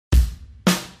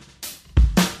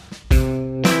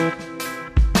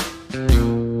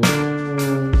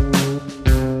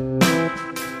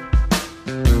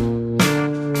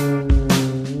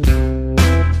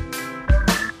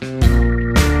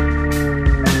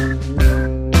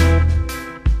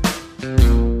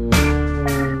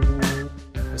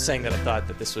saying that I thought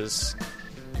that this was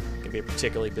going to be a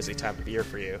particularly busy time of year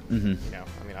for you. Mm-hmm. You know,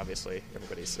 I mean, obviously,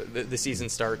 the season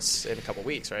starts in a couple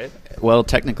weeks, right? Well,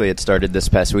 technically, it started this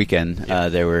past weekend. Yeah.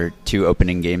 There were 2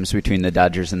 opening games between the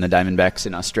Dodgers and the Diamondbacks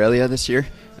in Australia this year,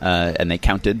 and they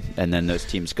counted. And then those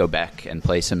teams go back and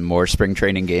play some more spring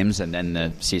training games, and then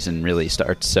the season really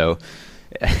starts. So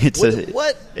it's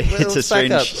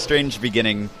a strange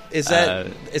beginning. Is that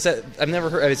I've never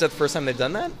heard? Is that the first time they've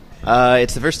done that?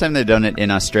 It's the first time they've done it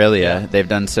in Australia. Yeah. They've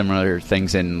done similar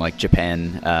things in like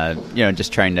Japan.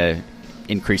 Just trying to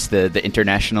increase the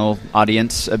international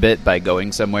audience a bit by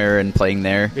going somewhere and playing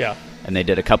there. Yeah. And they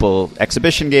did a couple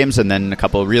exhibition games and then a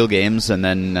couple real games, and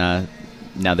then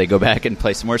now they go back and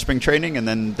play some more spring training, and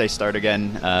then they start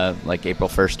again like April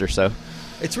 1st or so.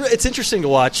 It's interesting to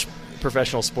watch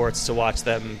professional sports, to watch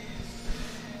them,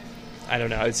 I don't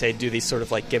know, I would say do these sort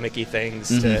of like gimmicky things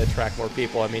to attract more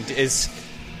people. I mean, is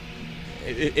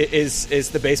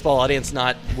the baseball audience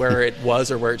not where it was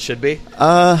or where it should be?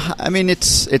 I mean,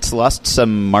 it's lost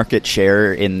some market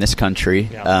share in this country.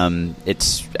 Yeah.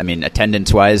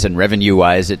 Attendance-wise and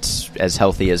revenue-wise, it's as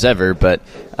healthy as ever, but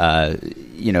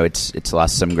it's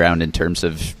lost some ground in terms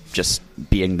of just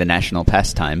being the national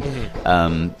pastime.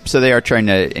 Mm-hmm. So they are trying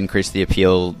to increase the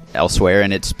appeal elsewhere,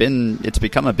 and it's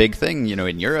become a big thing,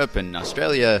 in Europe and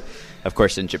Australia. Of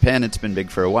course, in Japan, it's been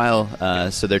big for a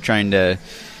while. So they're trying to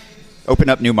open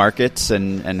up new markets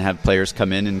and have players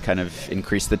come in and kind of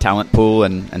increase the talent pool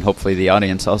and hopefully the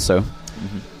audience also.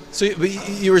 Mm-hmm. So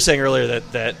you were saying earlier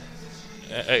that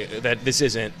this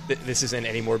isn't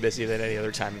any more busy than any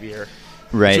other time of year.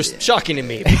 Right. Which was shocking to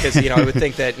me because, I would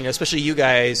think that, especially you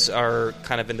guys are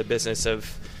kind of in the business of,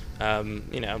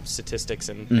 statistics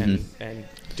and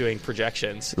doing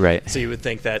projections. Right. So you would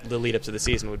think that the lead up to the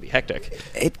season would be hectic.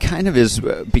 It kind of is,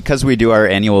 because we do our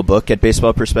annual book at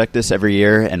Baseball Prospectus every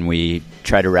year, and we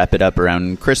try to wrap it up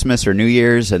around Christmas or New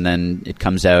Year's, and then it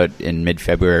comes out in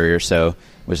mid-February or so. It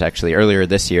was actually earlier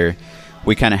this year.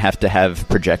 We kind of have to have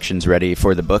projections ready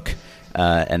for the book.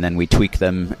 And then we tweak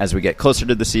them as we get closer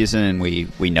to the season, and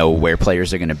we know where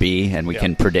players are going to be, and we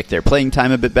can predict their playing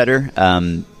time a bit better.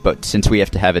 But since we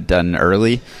have to have it done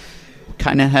early,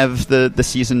 kind of have the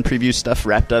season preview stuff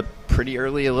wrapped up pretty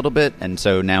early a little bit, and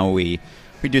so now we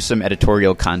do some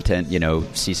editorial content,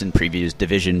 season previews,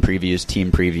 division previews,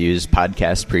 team previews,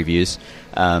 podcast previews.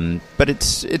 But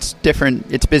it's different.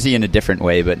 It's busy in a different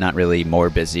way, but not really more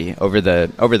busy. Over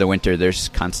the winter, there's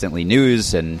constantly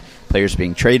news and players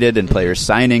being traded and players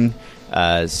signing.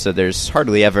 So there's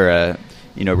hardly ever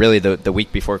really the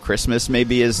week before Christmas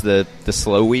maybe is the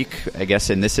slow week, I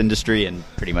guess, in this industry and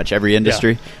pretty much every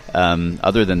industry. Yeah.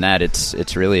 Other than that,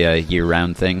 it's really a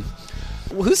year-round thing.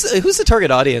 Who's the target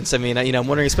audience? I mean, I'm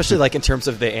wondering, especially like in terms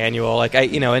of the annual, like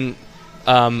I'm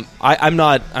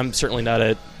certainly not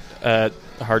a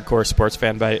hardcore sports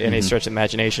fan by any stretch of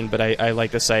imagination, but I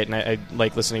like the site and I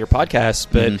like listening to your podcast.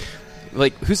 But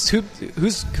like,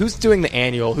 who's doing the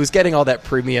annual? Who's getting all that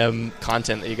premium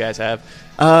content that you guys have?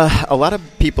 A lot of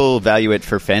people value it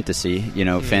for fantasy.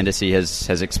 Fantasy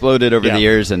has exploded over the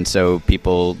years, and so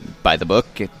people buy the book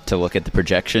to look at the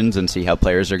projections and see how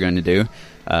players are going to do,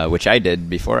 which I did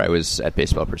before I was at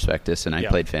Baseball Prospectus, and I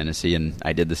played fantasy, and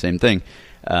I did the same thing.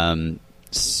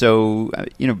 So,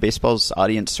 baseball's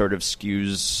audience sort of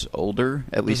skews older,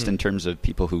 at least in terms of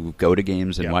people who go to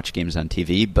games and watch games on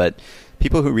TV, but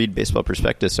people who read Baseball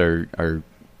Prospectus are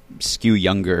skew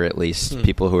younger, at least.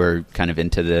 People who are kind of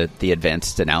into the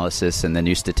advanced analysis and the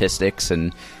new statistics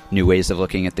and new ways of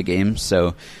looking at the game.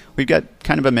 So we've got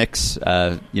kind of a mix.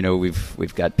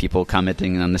 We've got people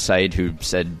commenting on the site who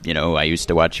said, I used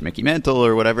to watch Mickey Mantle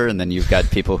or whatever, and then you've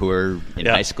got people who are in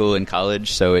high school and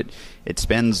college. So it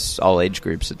spans all age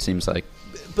groups, it seems like.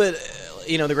 But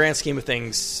the grand scheme of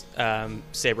things,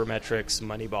 sabermetrics,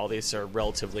 Moneyball, these are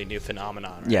relatively new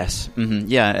phenomenon, right? Yes. Mm-hmm.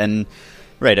 Yeah, and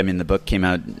right, I mean, the book came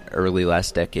out early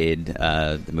last decade.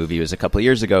 The movie was a couple of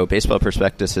years ago. Baseball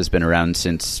Prospectus has been around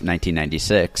since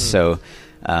 1996, so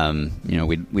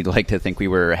we'd like to think we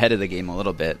were ahead of the game a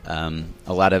little bit.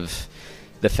 A lot of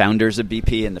the founders of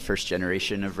BP and the first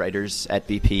generation of writers at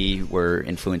BP were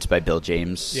influenced by Bill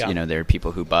James. Yeah. There are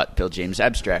people who bought Bill James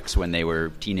abstracts when they were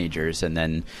teenagers, and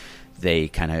then they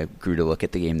kind of grew to look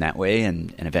at the game that way,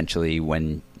 and eventually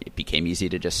when it became easy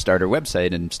to just start a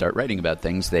website and start writing about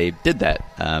things, they did that.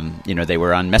 They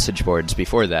were on message boards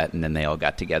before that, and then they all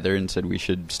got together and said we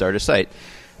should start a site.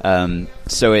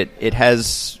 So it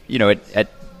has, at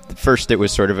first it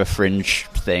was sort of a fringe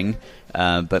thing,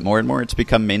 but more and more it's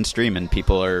become mainstream, and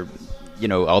people are,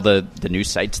 all the new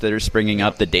sites that are springing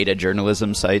up, the data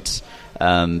journalism sites,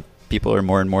 people are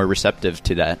more and more receptive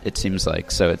to that, it seems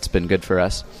like. So it's been good for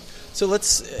us. So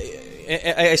let's,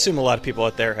 I assume a lot of people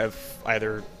out there have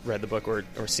either read the book or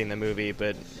seen the movie,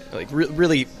 but like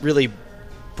really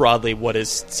broadly, what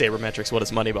is sabermetrics? What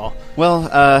is Moneyball? Well,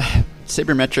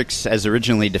 sabermetrics, as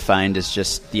originally defined, is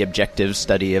just the objective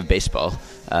study of baseball.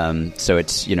 So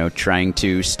it's, trying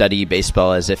to study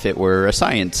baseball as if it were a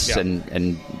science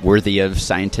and worthy of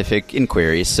scientific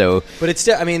inquiry. So, but it's,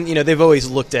 they've always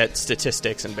looked at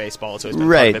statistics in baseball. It's always been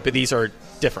part of it, but these are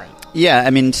different. Yeah,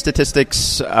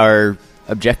 statistics are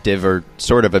objective or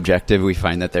sort of objective. We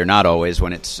find that they're not always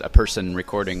when it's a person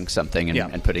recording something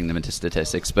and putting them into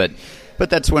statistics. But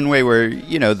that's one way where,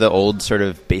 the old sort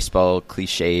of baseball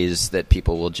cliches that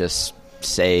people will just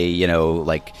say,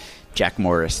 like Jack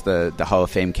Morris, the Hall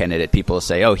of Fame candidate, people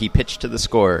say, oh, he pitched to the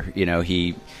score.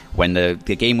 When the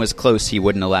game was close, he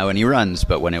wouldn't allow any runs,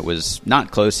 but when it was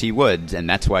not close, he would, and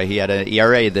that's why he had an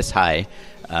ERA this high.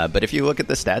 But if you look at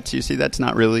the stats, you see that's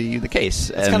not really the case.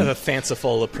 It's kind of a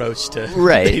fanciful approach to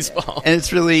baseball. And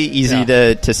it's really easy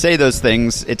to say those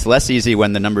things. It's less easy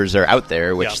when the numbers are out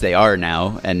there, which they are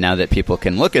now. And now that people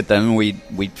can look at them, we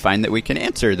find that we can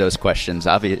answer those questions,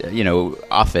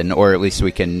 often, or at least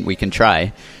we can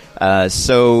try.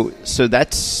 So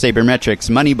that's sabermetrics.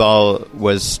 Moneyball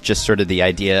was just sort of the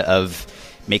idea of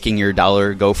making your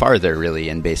dollar go farther, really,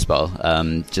 in baseball.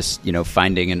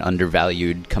 Finding an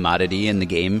undervalued commodity in the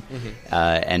game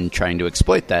and trying to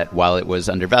exploit that while it was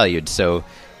undervalued. So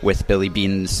with Billy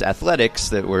Beane's athletics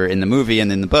that were in the movie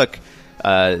and in the book,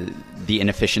 the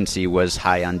inefficiency was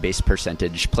high on base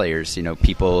percentage players.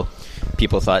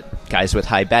 People thought guys with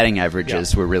high batting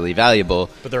averages were really valuable.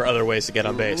 But there are other ways to get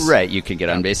on base. Right, you could get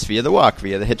on base via the walk,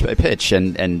 via the hit by pitch,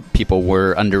 and people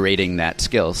were underrating that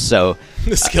skill. So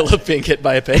the skill of being hit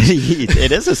by a pitch.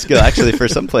 It is a skill, actually. For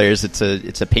some players, it's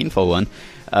a painful one.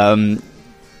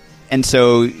 And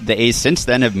so the A's since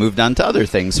then have moved on to other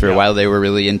things. For a while, they were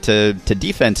really into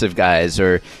defensive guys,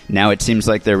 or now it seems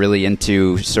like they're really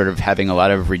into sort of having a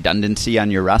lot of redundancy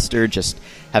on your roster, just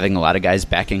having a lot of guys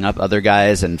backing up other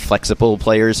guys and flexible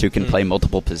players who can play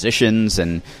multiple positions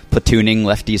and platooning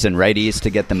lefties and righties to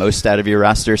get the most out of your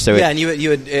roster. So and you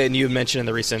had mentioned in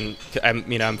the recent,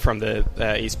 I'm from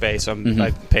the East Bay, so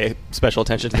I pay special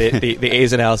attention to the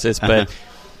A's analysis, but.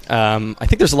 I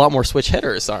think there's a lot more switch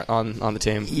hitters on the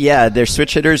team. Yeah, there's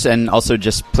switch hitters and also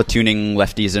just platooning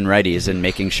lefties and righties and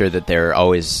making sure that they're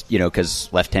always, because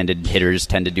left-handed hitters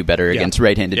tend to do better against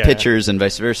right-handed pitchers and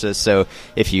vice versa. So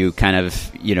if you kind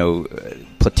of,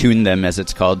 platoon them, as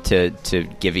it's called, to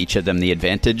give each of them the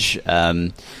advantage,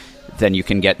 then you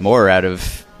can get more out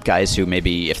of guys who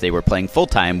maybe if they were playing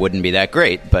full-time wouldn't be that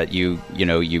great, but you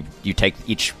take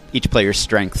each player's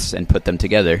strengths and put them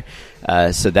together.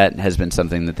 So that has been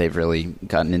something that they've really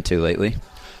gotten into lately.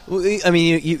 Well,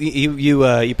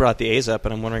 you brought the A's up,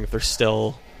 and I'm wondering if they're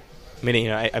still.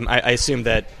 I assume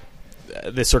that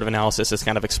this sort of analysis has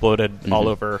kind of exploded all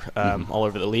over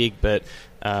the league, but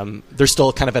they're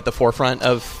still kind of at the forefront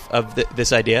of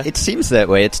this idea. It seems that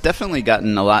way. It's definitely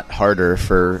gotten a lot harder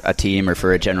for a team or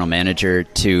for a general manager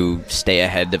to stay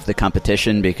ahead of the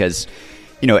competition because.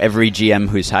 Every GM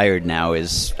who's hired now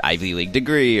is Ivy League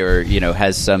degree or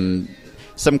has some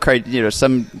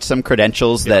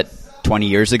credentials that 20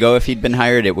 years ago, if he'd been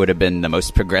hired, it would have been the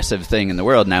most progressive thing in the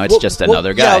world. Now it's just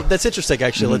another guy. Yeah, that's interesting.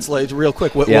 Actually, let's real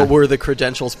quick. What were the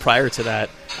credentials prior to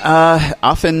that?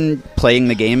 Often playing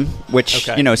the game, which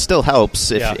still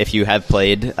helps if you have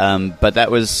played. But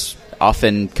that was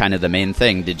often kind of the main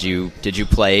thing. Did you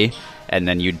play? And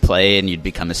then you'd play and you'd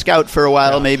become a scout for a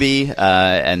while maybe,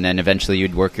 and then eventually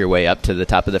you'd work your way up to the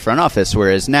top of the front office,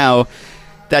 whereas now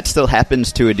that still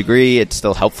happens to a degree. It's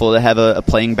still helpful to have a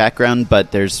playing background,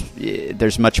 but there's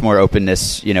much more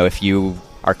openness, if you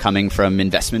are coming from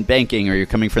investment banking or you're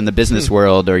coming from the business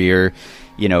world or you're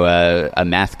a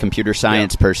math computer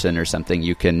science person or something,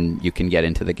 you can get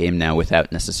into the game now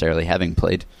without necessarily having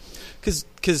played.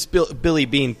 Because Billy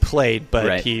Beane played,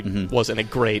 but he wasn't a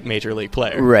great major league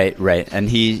player. Right. And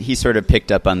he sort of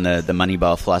picked up on the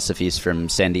Moneyball philosophies from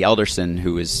Sandy Alderson,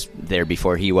 who was there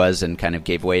before he was and kind of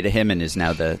gave way to him and is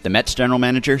now the Mets general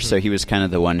manager. So he was kind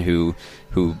of the one who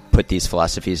put these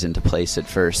philosophies into place at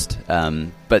first.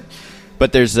 But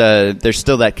there's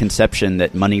still that conception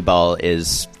that Moneyball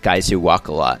is guys who walk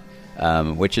a lot,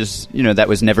 which is, that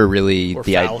was never really or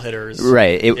foul hitters.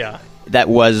 Right. That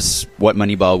was what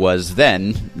Moneyball was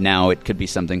then. Now it could be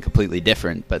something completely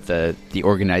different, but the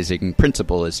organizing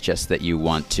principle is just that you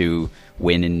want to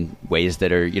win in ways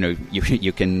that are,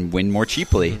 you can win more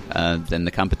cheaply than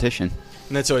the competition.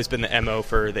 And that's always been the MO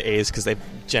for the A's because they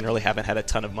generally haven't had a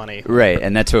ton of money. Right,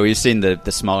 and that's what we've seen. The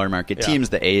smaller market teams,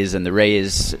 the A's and the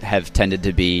Rays, have tended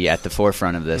to be at the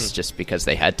forefront of this just because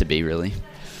they had to be, really.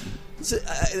 So,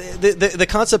 the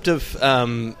concept of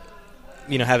having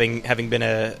been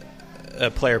a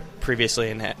player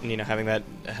previously and having that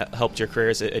helped your career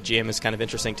as a GM is kind of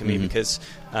interesting to me because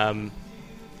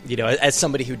as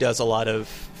somebody who does a lot of,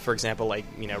 for example, like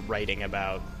writing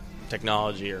about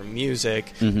technology or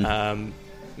music.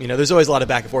 There's always a lot of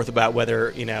back and forth about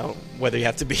whether you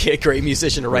have to be a great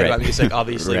musician to write about music.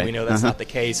 Obviously, we know that's not the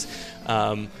case.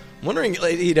 Wondering,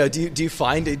 do you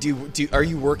find are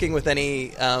you working with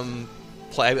any? I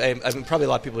mean, probably a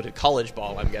lot of people did college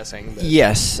ball, I'm guessing. But.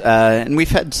 Yes, and we've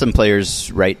had some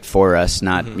players write for us,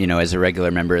 not as a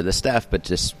regular member of the staff, but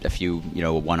just a few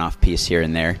one-off piece here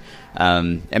and there. I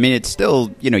mean, it's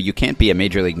still you can't be a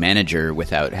major league manager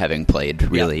without having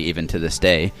played, really, even to this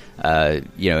day.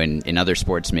 In other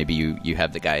sports, maybe you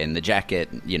have the guy in the jacket,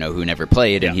 who never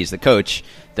played, and he's the coach.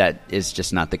 That is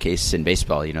just not the case in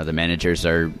baseball. The managers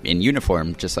are in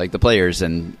uniform, just like the players,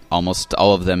 and almost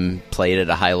all of them played at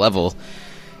a high level.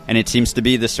 And it seems to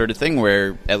be the sort of thing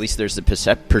where at least there's the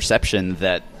perception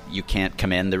that you can't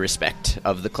command the respect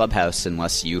of the clubhouse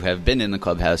unless you have been in the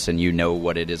clubhouse and you know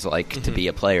what it is like to be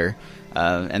a player.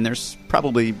 And there's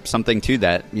probably something to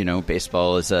that.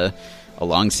 Baseball is a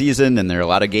long season and there are a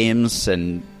lot of games,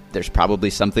 and there's probably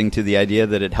something to the idea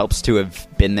that it helps to have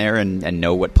been there and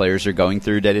know what players are going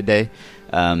through day to day.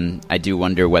 I do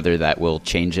wonder whether that will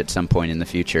change at some point in the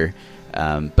future.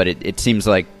 But it seems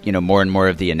like more and more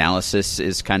of the analysis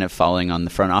is kind of falling on the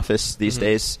front office these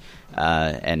days,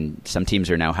 and some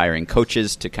teams are now hiring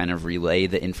coaches to kind of relay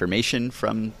the information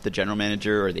from the general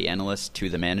manager or the analyst to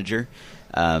the manager,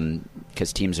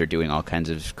 because teams are doing all kinds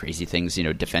of crazy things.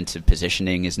 Defensive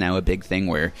positioning is now a big thing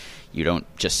where you don't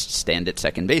just stand at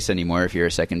second base anymore. If you're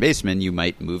a second baseman, you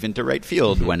might move into right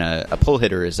field when a pull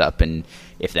hitter is up, and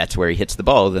if that's where he hits the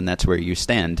ball, then that's where you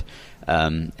stand.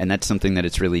 And that's something that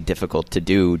it's really difficult to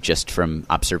do just from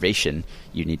observation.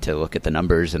 You need to look at the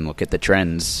numbers and look at the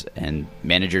trends, and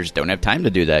managers don't have time to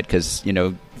do that because,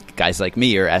 guys like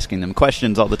me are asking them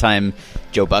questions all the time.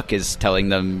 Joe Buck is telling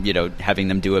them, having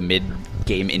them do a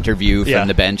mid-game interview from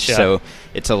the bench. Yeah. So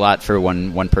it's a lot for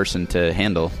one person to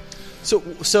handle.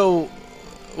 So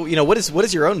what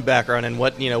is your own background, and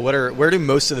where do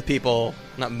most of the people,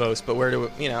 not most, but where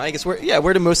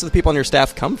do most of the people on your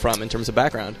staff come from in terms of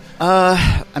background?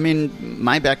 I mean,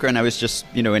 my background, I was just,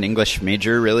 an English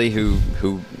major really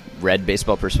who read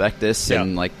Baseball Prospectus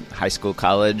in like high school,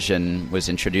 college, and was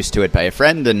introduced to it by a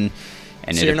friend. And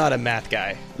so you're not a math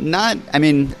guy?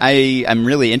 I'm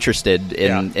really interested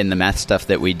in the math stuff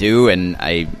that we do, and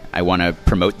I want to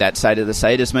promote that side of the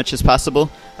site as much as possible.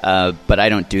 But I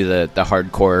don't do the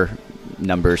hardcore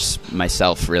numbers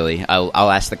myself, really.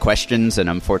 I'll ask the questions, and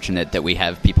I'm fortunate that we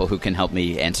have people who can help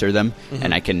me answer them,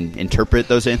 and I can interpret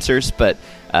those answers. But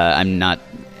I'm not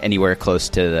anywhere close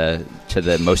to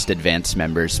the most advanced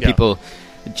members. Yeah. People.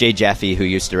 Jay Jaffe, who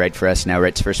used to write for us, now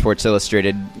writes for Sports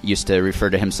Illustrated, used to refer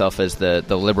to himself as the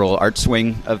liberal arts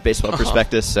wing of Baseball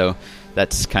Prospectus, so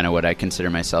that's kind of what I consider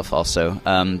myself also.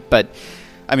 But,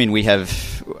 I mean, we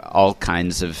have all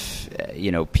kinds of,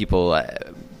 people.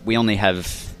 We only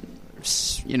have,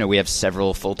 we have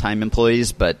several full-time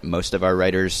employees, but most of our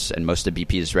writers and most of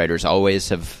BP's writers always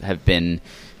have been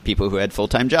people who had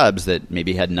full-time jobs that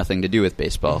maybe had nothing to do with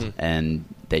baseball, and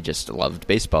they just loved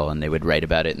baseball, and they would write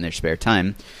about it in their spare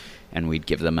time, and we'd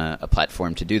give them a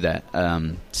platform to do that.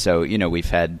 So, we've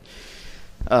had,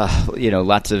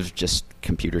 lots of just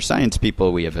computer science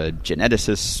people. We have a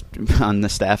geneticist on the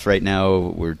staff right now.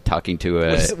 We're talking to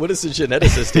a... What does a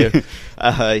geneticist do?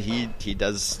 He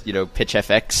does,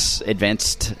 PitchFX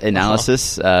advanced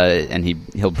analysis, and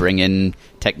he'll bring in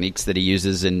techniques that he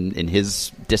uses in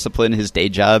his discipline, his day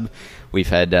job. We've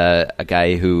had a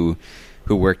guy who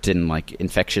worked in like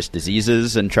infectious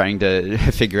diseases and trying to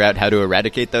figure out how to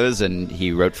eradicate those, and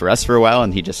he wrote for us for a while,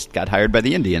 and he just got hired by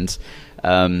the Indians.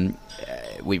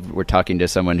 We're talking to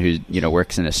someone who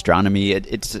works in astronomy.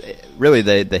 It's really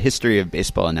the history of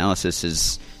baseball analysis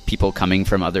is people coming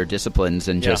from other disciplines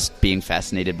and just being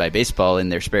fascinated by baseball in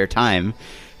their spare time,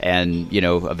 and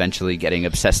eventually getting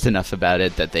obsessed enough about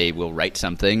it that they will write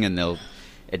something and they'll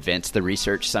advance the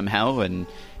research somehow, and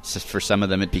for some of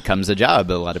them it becomes a job.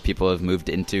 A lot of people have moved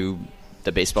into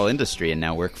the baseball industry and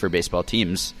now work for baseball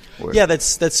teams. As I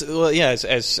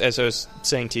was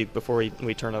saying to you before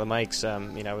we turned on the mics,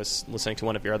 I was listening to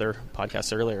one of your other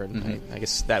podcasts earlier, and I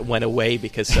guess that went away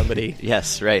because somebody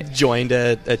joined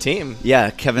a team. Yeah,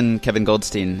 Kevin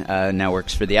Goldstein now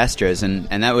works for the Astros,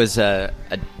 and that was a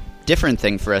different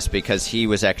thing for us because he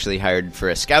was actually hired for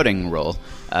a scouting role,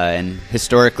 and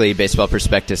historically Baseball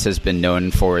Prospectus has been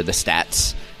known for the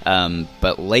stats.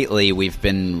 But lately we've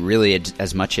been really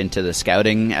as much into the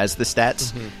scouting as the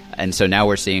stats. And so now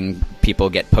we're seeing people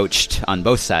get poached on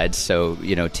both sides. So,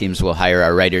 teams will hire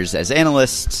our writers as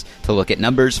analysts to look at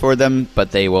numbers for them,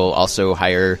 but they will also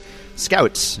hire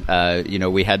scouts.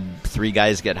 We had 3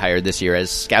 guys get hired this year as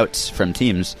scouts from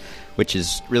teams, which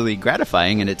is really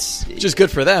gratifying, and it's just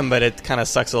good for them, but it kind of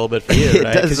sucks a little bit for you,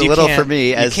 right? It does a little for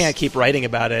me. You can't keep writing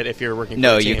about it if you're working for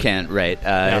No, a team. you can't, right.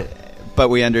 But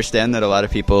we understand that a lot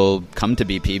of people come to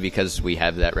BP because we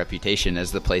have that reputation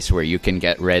as the place where you can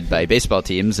get read by baseball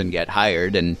teams and get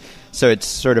hired, and so it's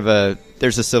sort of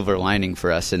there's a silver lining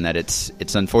for us in that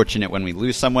it's unfortunate when we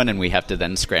lose someone and we have to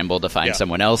then scramble to find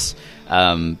someone else.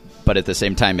 But at the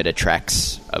same time, it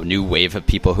attracts a new wave of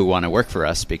people who want to work for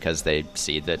us because they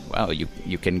see that, wow,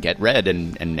 you can get read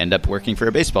and end up working for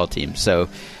a baseball team. So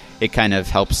it kind of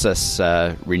helps us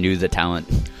renew the talent.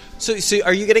 So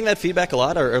are you getting that feedback a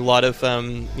lot? Or a lot of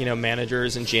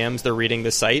managers and GMs, they're reading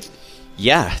the site?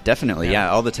 Yeah, definitely. Yeah,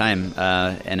 all the time.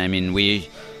 And I mean,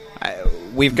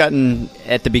 we've gotten,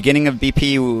 at the beginning of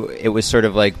BP, it was sort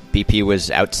of like BP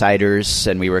was outsiders,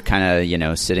 and we were kind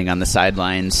of, sitting on the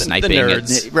sidelines, sniping. The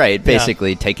nerds. Right,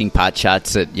 basically taking pot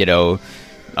shots at,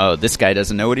 oh, this guy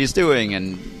doesn't know what he's doing,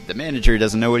 and the manager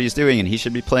doesn't know what he's doing, and he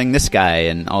should be playing this guy,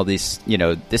 and all these,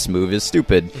 this move is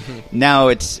stupid. Mm-hmm. Now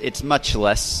it's much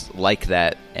less like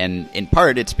that, and in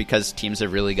part it's because teams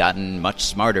have really gotten much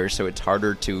smarter, so it's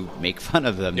harder to make fun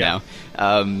of them now.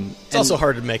 It's also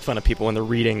hard to make fun of people when they're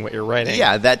reading what you're writing.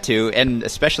 Yeah, that too, and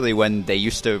especially when they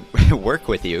used to work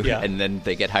with you, and then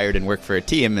they get hired and work for a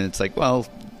team, and it's like, well,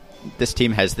 this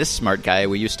team has this smart guy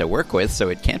we used to work with, so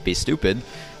it can't be stupid.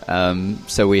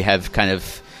 So we have kind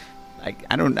of,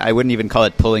 I wouldn't even call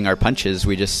it pulling our punches.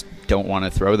 We just don't want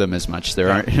to throw them as much.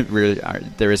 There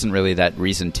isn't really that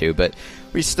reason to, but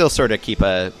we still sort of keep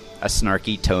a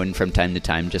snarky tone from time to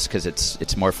time, just because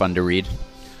it's more fun to read.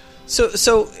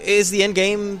 So is the end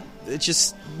game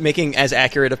just making as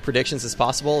accurate of predictions as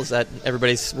possible? Is that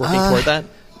everybody's working toward that?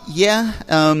 Yeah.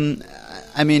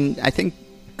 I mean, I think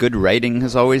good writing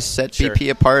has always set BP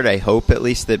apart. I hope at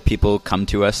least that people come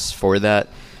to us for that.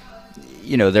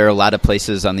 There are a lot of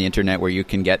places on the internet where you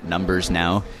can get numbers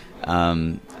now.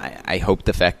 I hope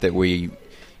the fact that we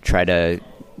try to,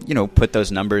 put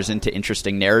those numbers into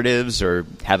interesting narratives or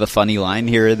have a funny line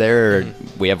here or there, or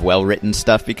we have well-written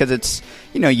stuff, because it's,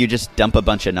 you just dump a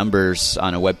bunch of numbers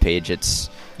on a web page.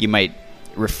 You might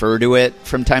refer to it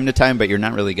from time to time, but you're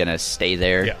not really going to stay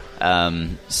there.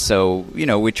 So,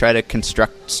 we try to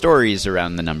construct stories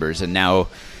around the numbers, and now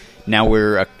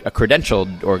we're a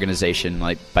credentialed organization,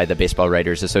 like by the Baseball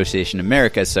Writers Association of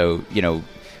America. So,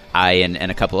 I and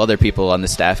a couple other people on the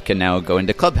staff can now go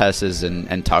into clubhouses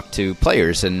and talk to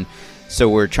players. And so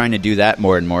we're trying to do that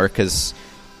more and more because,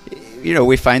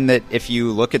 we find that if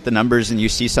you look at the numbers and you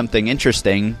see something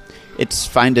interesting, it's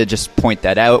fine to just point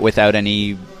that out without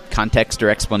any context or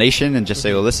explanation and just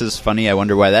say, well, this is funny, I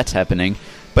wonder why that's happening.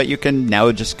 But you can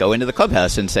now just go into the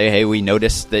clubhouse and say, hey, we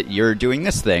noticed that you're doing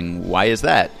this thing. Why is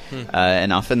that?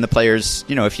 And often the players,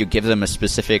 if you give them a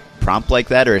specific prompt like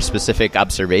that or a specific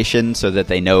observation so that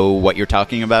they know what you're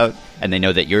talking about and they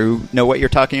know that you know what you're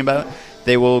talking about,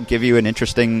 they will give you an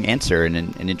interesting answer and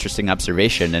an interesting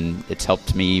observation. And it's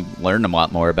helped me learn a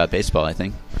lot more about baseball, I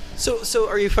think. So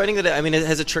are you finding that,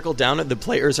 has it trickled down that the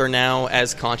players are now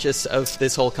as conscious of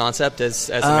this whole concept as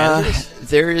the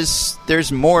managers?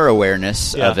 There's more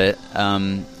awareness of it,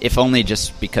 if only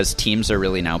just because teams are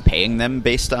really now paying them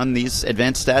based on these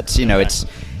advanced stats. It's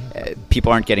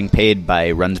people aren't getting paid by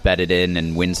runs batted in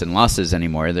and wins and losses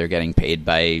anymore. They're getting paid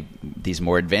by these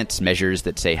more advanced measures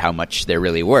that say how much they're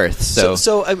really worth.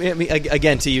 So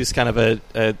again, to use kind of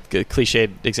a cliched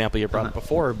example you brought up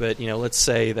before, but let's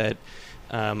say that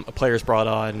a player's brought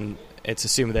on, it's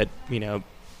assumed that,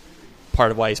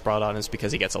 part of why he's brought on is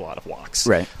because he gets a lot of walks.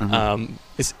 Right.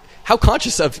 How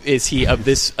conscious is he of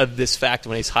this fact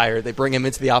when he's hired? They bring him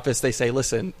into the office, they say,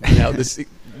 listen, this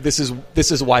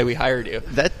is why we hired you.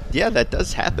 That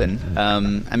does happen.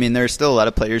 There are still a lot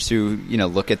of players who,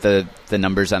 look at the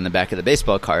numbers on the back of the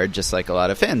baseball card, just like a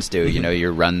lot of fans do.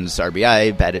 Your runs,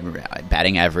 RBI,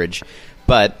 batting average.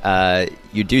 But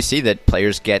you do see that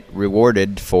players get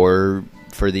rewarded for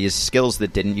these skills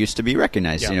that didn't used to be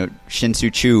recognized. Shin-Soo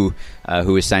Choo,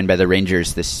 who was signed by the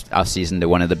Rangers this offseason to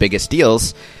one of the biggest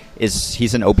deals,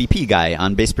 he's an OBP guy,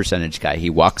 on base percentage guy. He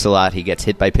walks a lot. He gets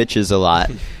hit by pitches a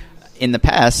lot. In the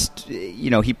past,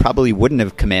 he probably wouldn't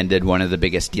have commanded one of the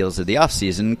biggest deals of the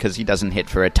offseason because he doesn't hit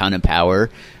for a ton of power.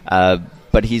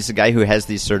 But he's a guy who has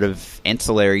these sort of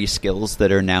ancillary skills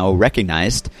that are now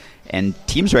recognized, and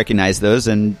teams recognize those,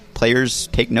 and players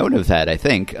take note of that, I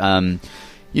think.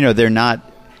 They're not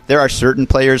there are certain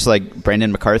players like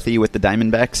Brandon McCarthy with the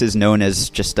Diamondbacks is known as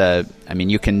just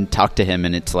you can talk to him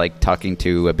and it's like talking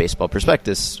to a Baseball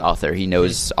Prospectus author. He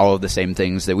knows all of the same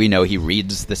things that we know. He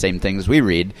reads the same things we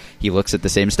read. He looks at the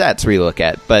same stats we look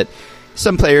at. But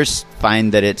some players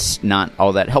find that it's not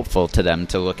all that helpful to them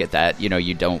to look at that.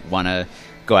 You don't want to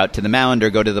go out to the mound or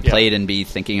go to the plate and be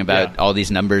thinking about all these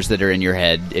numbers that are in your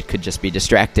head. It could just be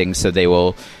distracting, so they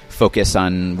will focus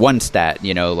on one stat,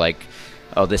 like,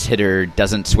 oh, this hitter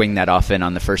doesn't swing that often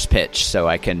on the first pitch, so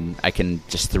I can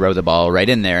just throw the ball right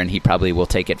in there and he probably will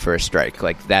take it for a strike.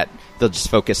 Like that, they'll just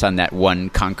focus on that one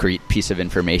concrete piece of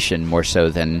information more so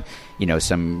than,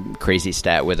 some crazy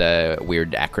stat with a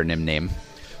weird acronym name.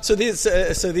 So these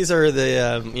are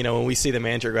the when we see the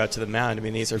manager go out to the mound. I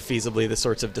mean, these are feasibly the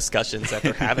sorts of discussions that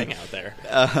they're having out there.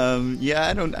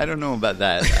 I don't know about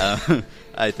that.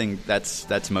 I think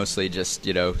that's mostly just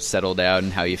settle down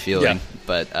and how you feeling.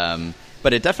 Yeah.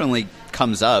 But it definitely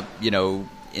comes up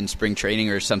in spring training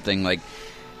or something like.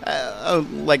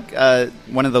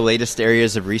 One of the latest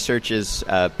areas of research is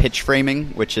pitch framing,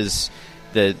 which is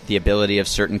the ability of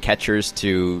certain catchers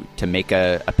to make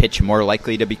a pitch more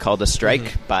likely to be called a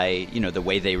strike by the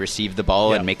way they receive the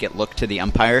ball and make it look to the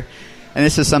umpire. And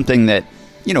this is something that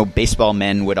baseball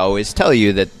men would always tell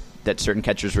you that certain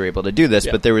catchers were able to do this,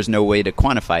 but there was no way to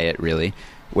quantify it really.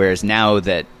 Whereas now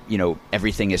that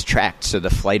everything is tracked, so the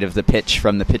flight of the pitch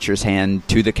from the pitcher's hand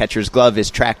to the catcher's glove is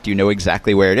tracked. You know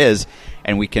exactly where it is,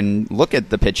 and we can look at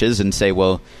the pitches and say,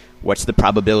 well, what's the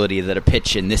probability that a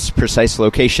pitch in this precise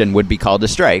location would be called a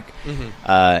strike?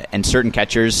 And certain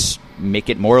catchers make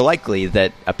it more likely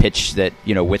that a pitch that,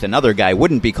 with another guy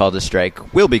wouldn't be called a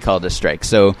strike will be called a strike.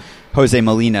 So Jose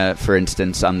Molina, for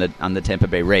instance, on the Tampa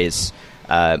Bay Rays,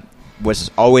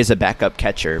 was always a backup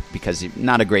catcher because he's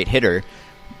not a great hitter,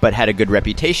 but had a good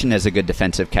reputation as a good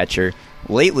defensive catcher.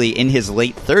 Lately, in his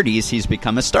late 30s, he's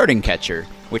become a starting catcher,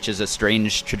 which is a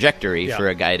strange trajectory for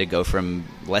a guy to go from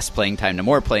less playing time to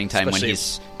more playing time. Especially when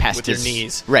he's past his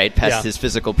knees. Right, past his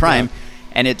physical prime. Yeah.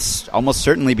 And it's almost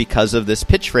certainly because of this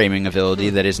pitch framing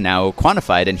ability that is now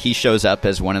quantified, and he shows up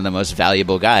as one of the most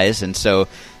valuable guys. And so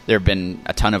there have been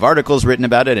a ton of articles written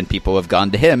about it, and people have gone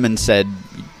to him and said,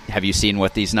 have you seen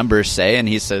what these numbers say? And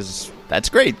he says, that's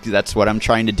great. That's what I'm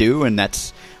trying to do, and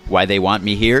that's why they want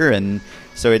me here. And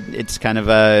so it's kind of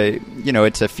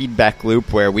it's a feedback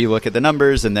loop where we look at the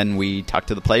numbers and then we talk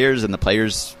to the players, and the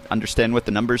players understand what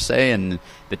the numbers say and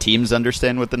the teams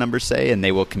understand what the numbers say, and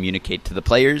they will communicate to the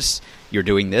players, you're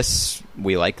doing this,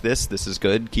 we like this is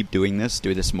good, keep doing this,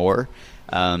 do this more.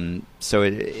 So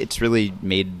it's really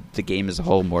made the game as a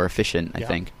whole more efficient, I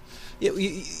think. Yeah,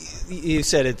 you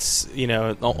said it's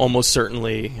almost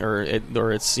certainly, or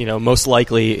it's most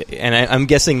likely, and I'm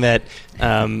guessing that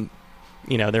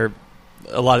there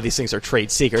a lot of these things are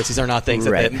trade secrets. These are not things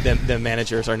that the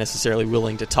managers are necessarily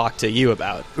willing to talk to you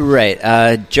about.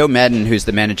 Right. Joe Madden, who's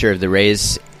the manager of the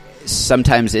Rays,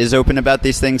 sometimes is open about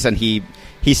these things, and he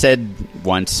said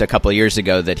once a couple of years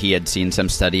ago that he had seen some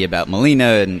study about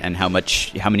Molina and how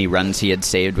many runs he had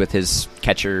saved with his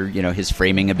catcher, his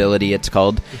framing ability, it's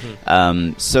called.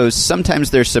 So sometimes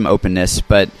there's some openness,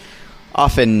 but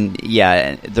often,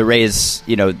 the Rays,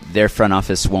 their front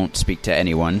office won't speak to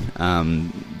anyone.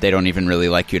 They don't even really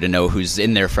like you to know who's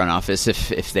in their front office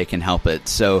if they can help it.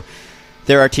 So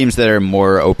there are teams that are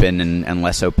more open and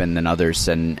less open than others,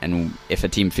 and if a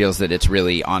team feels that it's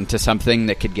really onto something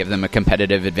that could give them a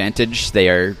competitive advantage, they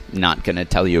are not going to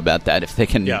tell you about that if they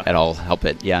can at all help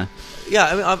it. Yeah.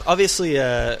 I mean, obviously,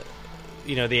 the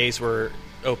A's were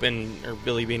open, or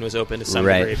Billy Beane was open to some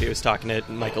degree if he was talking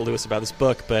to Michael Lewis about this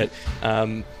book, but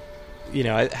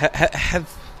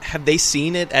have they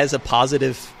seen it as a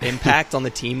positive impact on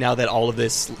the team now that all of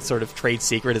this sort of trade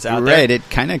secret is out there? Right, it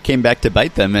kind of came back to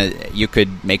bite them. You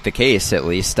could make the case, at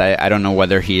least. I don't know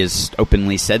whether he has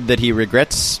openly said that he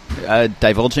regrets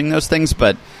divulging those things,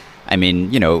 but I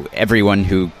mean, everyone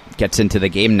who gets into the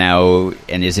game now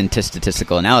and is into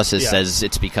statistical analysis says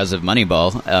it's because of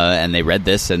Moneyball, and they read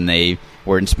this and they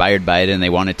were inspired by it and they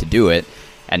wanted to do it.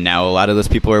 And now a lot of those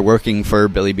people are working for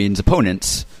Billy Beane's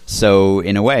opponents. So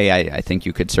in a way, I think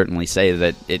you could certainly say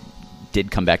that it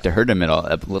did come back to hurt him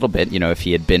a little bit. If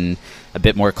he had been a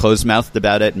bit more closed-mouthed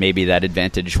about it, maybe that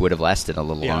advantage would have lasted a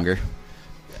little longer.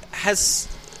 Has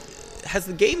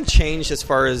the game changed as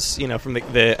far as, from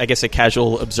the I guess, a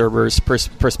casual observer's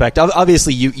perspective?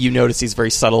 Obviously, you notice these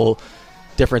very subtle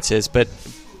differences, but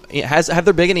have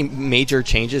there been any major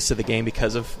changes to the game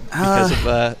because of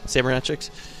sabermetrics?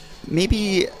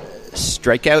 Maybe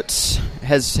strikeouts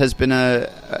has been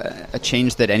a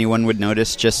change that anyone would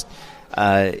notice. Just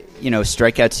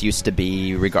strikeouts used to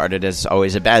be regarded as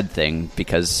always a bad thing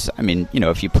because,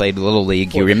 if you played Little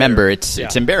League, you remember it's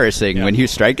embarrassing. When you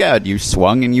strike out, you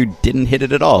swung and you didn't hit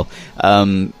it at all.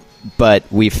 But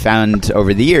we've found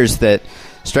over the years that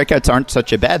strikeouts aren't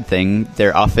such a bad thing.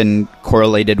 They're often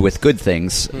correlated with good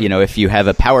things. If you have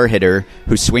a power hitter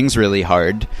who swings really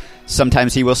hard,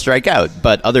 sometimes he will strike out,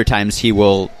 but other times he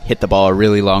will hit the ball a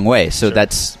really long way. So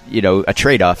that's, a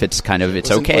trade-off. It's kind of,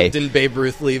 okay. Didn't Babe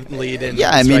Ruth lead in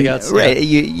strikeouts?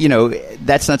 Right.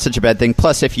 That's not such a bad thing.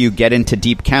 Plus, if you get into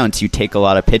deep counts, you take a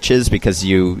lot of pitches because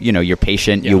you're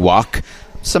patient, you walk.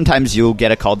 Sometimes you'll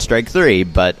get a called strike 3,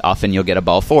 but often you'll get a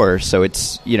ball 4. So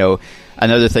it's,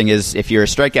 another thing is if you're a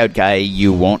strikeout guy,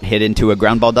 you won't hit into a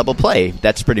ground ball double play.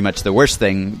 That's pretty much the worst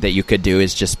thing that you could do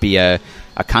is just be a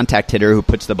contact hitter who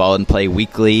puts the ball in play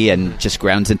weakly and just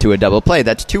grounds into a double play.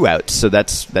 That's 2 outs, so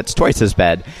that's twice as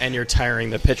bad. And you're tiring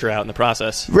the pitcher out in the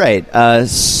process. Right.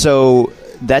 So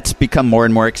that's become more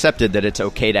and more accepted that it's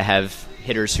okay to have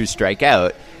hitters who strike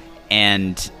out.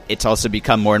 And it's also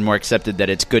become more and more accepted that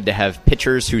it's good to have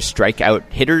pitchers who strike out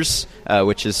hitters,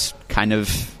 which is kind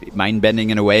of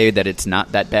mind-bending in a way that it's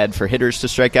not that bad for hitters to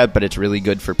strike out, but it's really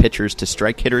good for pitchers to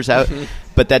strike hitters out.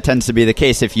 But that tends to be the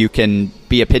case if you can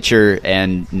be a pitcher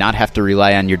and not have to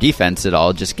rely on your defense at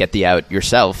all, just get the out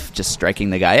yourself, just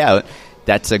striking the guy out,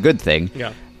 that's a good thing.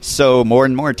 Yeah. So more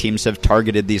and more teams have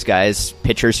targeted these guys,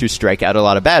 pitchers who strike out a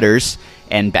lot of batters,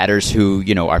 and batters who,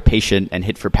 are patient and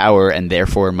hit for power and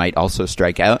therefore might also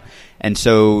strike out. And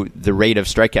so the rate of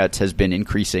strikeouts has been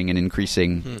increasing and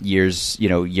increasing years,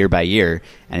 year by year,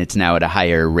 and it's now at a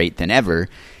higher rate than ever.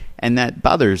 And that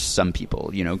bothers some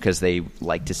people, because they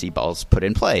like to see balls put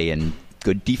in play and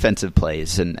good defensive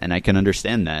plays, and I can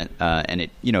understand that. And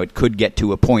it could get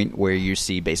to a point where you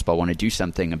see baseball want to do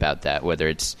something about that, whether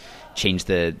it's change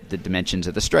the dimensions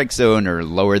of the strike zone or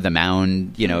lower the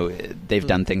mound. They've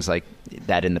done things like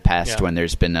that in the past when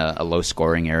there's been a low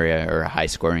scoring area or a high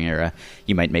scoring area.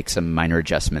 You might make some minor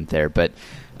adjustment there, but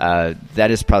that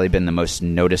has probably been the most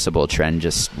noticeable trend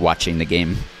just watching the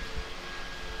game.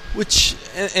 Which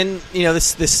and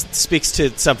this speaks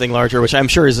to something larger, which I'm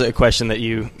sure is a question that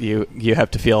you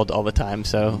have to field all the time.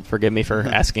 So forgive me for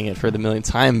asking it for the millionth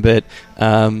time, but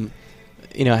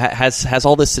has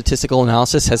all this statistical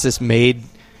analysis, has this made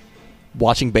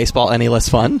watching baseball any less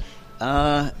fun?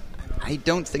 I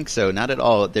don't think so. Not at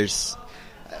all.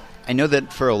 I know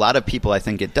that for a lot of people, I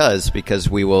think it does because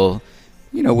we will,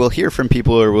 we'll hear from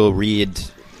people or we'll read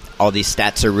all these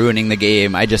stats are ruining the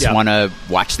game. I just want to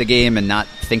watch the game and not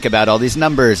think about all these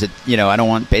numbers. I don't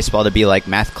want baseball to be like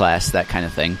math class, that kind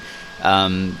of thing.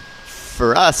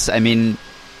 For us,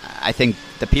 I think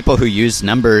the people who use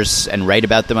numbers and write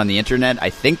about them on the internet, I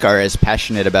think, are as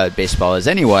passionate about baseball as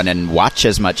anyone and watch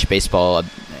as much baseball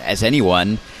as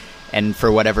anyone. And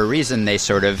for whatever reason, they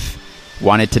sort of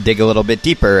wanted to dig a little bit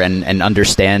deeper and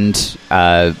understand,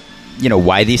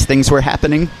 why these things were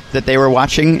happening that they were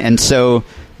watching. And so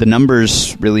the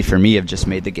numbers really, for me, have just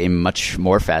made the game much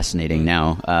more fascinating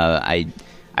now. I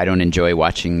don't enjoy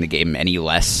watching the game any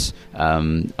less,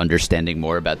 understanding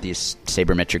more about these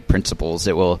sabermetric principles.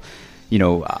 It will,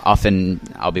 often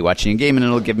I'll be watching a game and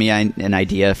it'll give me an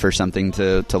idea for something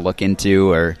to look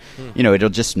into, or, it'll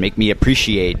just make me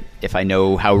appreciate if I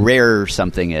know how rare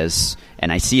something is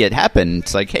and I see it happen.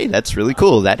 It's like, hey, that's really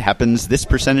cool. That happens this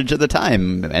percentage of the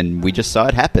time, and we just saw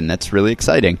it happen. That's really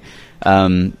exciting.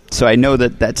 So I know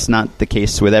that that's not the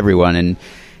case with everyone,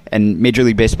 and Major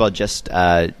League Baseball just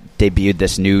debuted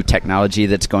this new technology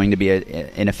that's going to be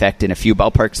in effect in a few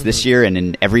ballparks this year and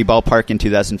in every ballpark in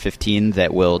 2015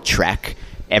 that will track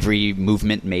every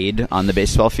movement made on the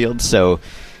baseball field. So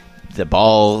the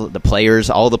ball, the players,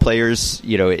 all the players,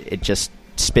 it just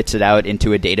spits it out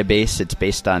into a database. It's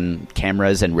based on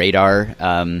cameras and radar.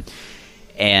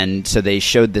 And so they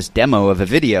showed this demo of a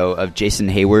video of Jason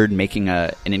Hayward making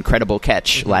an incredible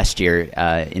catch last year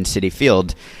in Citi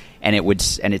Field. And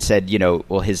it said,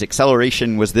 his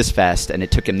acceleration was this fast, and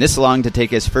it took him this long to take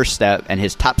his first step, and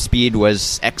his top speed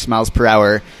was X miles per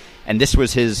hour, and this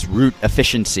was his route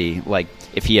efficiency. Like,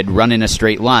 if he had run in a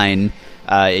straight line,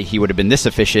 he would have been this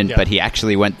efficient, but he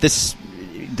actually went this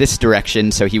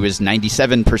direction, so he was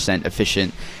 97%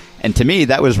 efficient. And to me,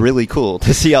 that was really cool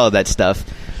to see all of that stuff.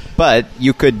 But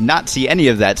you could not see any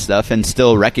of that stuff and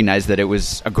still recognize that it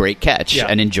was a great catch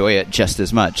and enjoy it just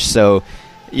as much. So,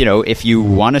 if you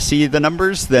want to see the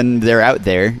numbers, then they're out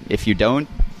there. If you don't,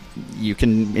 you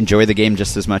can enjoy the game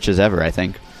just as much as ever, I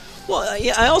think. Well,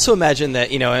 I also imagine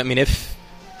that,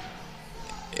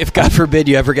 if God forbid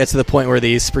you ever get to the point where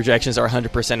these projections are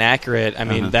 100% accurate,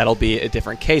 that'll be a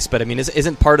different case. But,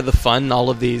 isn't part of the fun all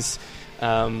of these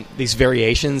these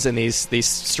variations and these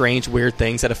strange, weird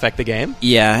things that affect the game.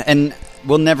 Yeah, and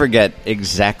we'll never get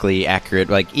exactly accurate.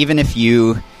 Like even if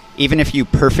you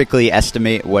perfectly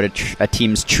estimate what a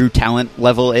team's true talent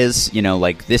level is,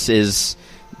 like this is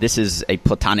a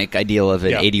platonic ideal of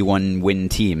an 81 win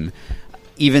team.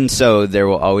 Even so, there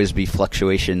will always be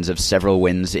fluctuations of several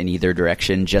wins in either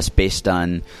direction, just based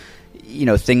on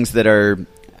things that are,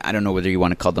 I don't know whether you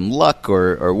want to call them luck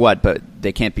or what, but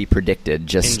they can't be predicted.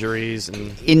 Just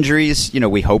injuries.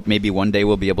 We hope maybe one day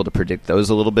we'll be able to predict those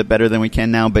a little bit better than we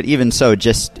can now. But even so,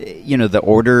 just the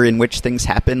order in which things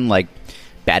happen, like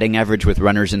batting average with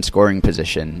runners in scoring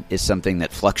position, is something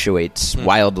that fluctuates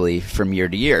wildly from year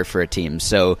to year for a team.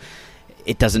 So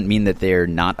it doesn't mean that they're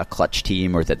not a clutch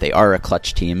team or that they are a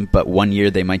clutch team, but one year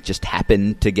they might just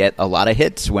happen to get a lot of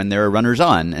hits when there are runners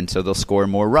on, and so they'll score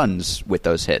more runs with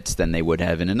those hits than they would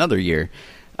have in another year.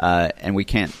 And we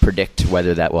can't predict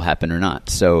whether that will happen or not.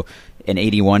 So an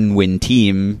 81-win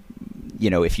team,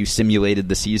 if you simulated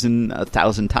the season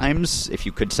 1,000 times, if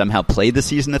you could somehow play the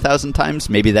season 1,000 times,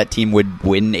 maybe that team would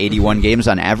win 81 games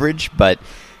on average, but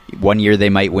one year they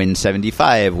might win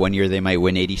 75, one year they might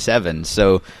win 87.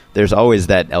 So there's always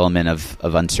that element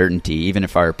of uncertainty. Even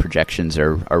if our projections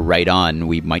are right on,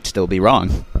 we might still be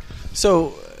wrong.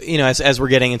 So, as we're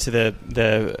getting into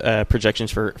the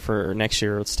projections for next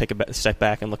year, let's take a step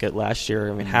back and look at last year.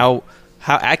 I mean, how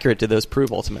accurate did those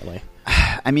prove ultimately?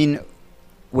 I mean,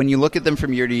 when you look at them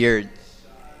from year to year,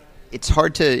 it's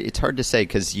hard to say,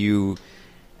 because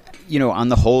on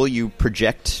the whole, you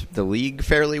project the league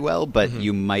fairly well, but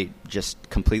you might just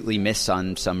completely miss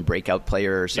on some breakout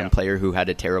player or some player who had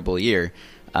a terrible year.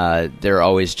 There are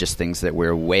always just things that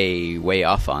we're way, way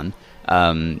off on.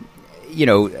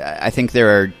 I think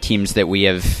there are teams that we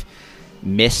have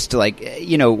missed, like,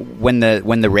 when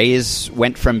the Rays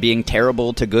went from being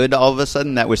terrible to good all of a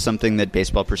sudden. That was something that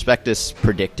Baseball Prospectus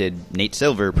predicted. Nate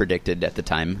Silver predicted at the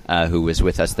time, who was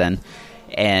with us then.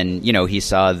 And, he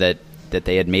saw that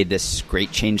they had made this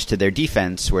great change to their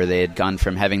defense, where they had gone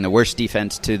from having the worst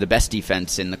defense to the best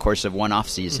defense in the course of one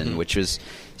offseason, which was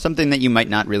something that you might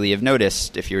not really have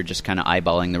noticed if you were just kind of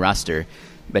eyeballing the roster.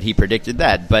 But he predicted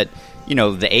that. But,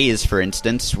 the A's, for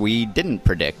instance, we didn't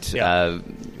predict. Yeah.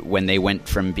 When they went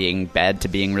from being bad to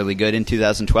being really good in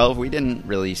 2012, we didn't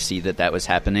really see that was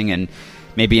happening. And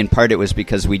maybe in part it was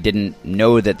because we didn't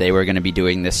know that they were going to be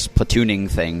doing this platooning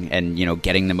thing and,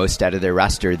 getting the most out of their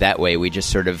roster that way. We just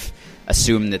sort of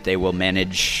assume that they will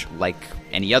manage like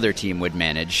any other team would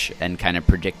manage and kind of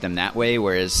predict them that way,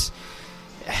 whereas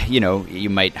you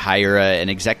might hire an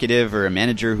executive or a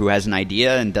manager who has an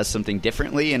idea and does something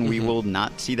differently, and we will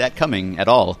not see that coming at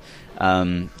all.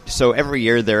 So every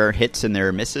year there are hits and there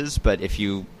are misses, but if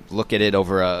you look at it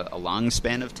over a long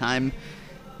span of time,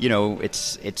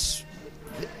 it's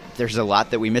there's a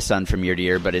lot that we miss on from year to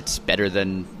year, but it's better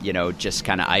than just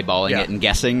kind of eyeballing it and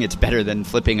guessing. It's better than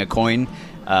flipping a coin.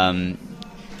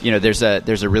 There's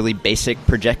a really basic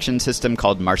projection system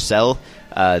called Marcel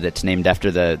that's named after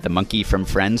the monkey from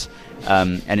Friends,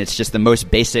 and it's just the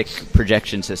most basic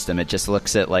projection system. It just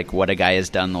looks at like what a guy has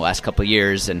done the last couple of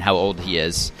years and how old he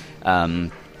is,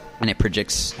 and it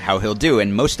predicts how he'll do.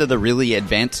 And most of the really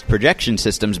advanced projection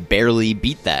systems barely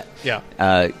beat that.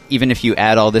 Yeah. Even if you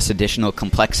add all this additional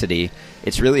complexity,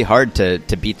 it's really hard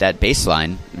to beat that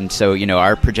baseline. And so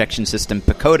our projection system,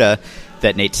 PECOTA,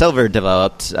 that Nate Silver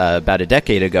developed about a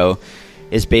decade ago,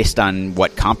 is based on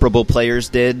what comparable players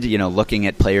did, looking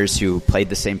at players who played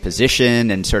the same position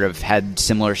and sort of had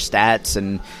similar stats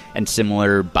and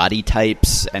similar body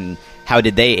types, and how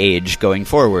did they age going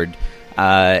forward.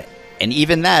 And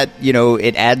even that,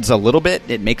 it adds a little bit.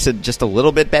 It makes it just a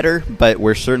little bit better, but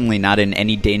we're certainly not in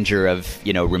any danger of,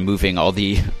 removing all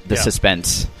the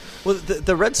suspense. Well,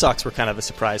 the Red Sox were kind of a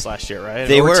surprise last year, right?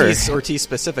 They were. Ortiz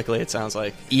specifically, it sounds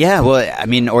like. Yeah, well, I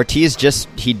mean, Ortiz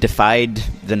he defied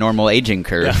the normal aging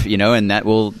curve, and that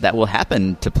will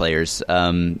happen to players.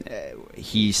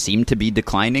 He seemed to be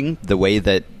declining the way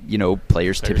that,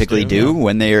 players typically do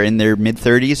when they are in their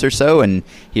mid-30s or so, and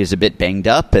he was a bit banged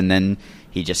up, and then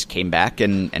he just came back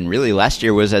and really last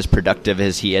year was as productive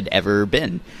as he had ever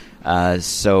been.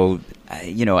 So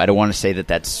I don't want to say that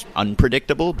that's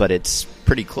unpredictable, but it's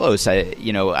pretty close.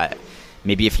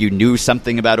 Maybe if you knew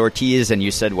something about Ortiz and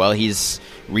you said, well, he's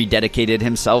rededicated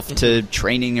himself to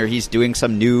training or he's doing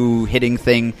some new hitting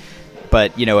thing,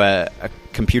 but, a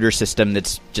computer system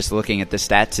that's just looking at the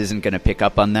stats isn't going to pick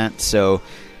up on that. So,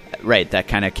 right, that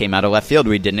kind of came out of left field.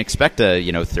 We didn't expect a,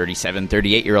 37,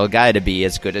 38-year-old guy to be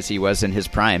as good as he was in his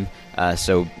prime.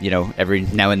 So, every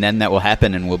now and then that will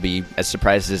happen and we'll be as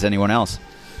surprised as anyone else.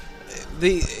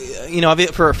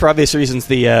 For obvious reasons,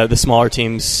 the smaller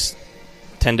teams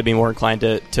tend to be more inclined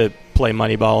to play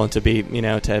Moneyball and to be,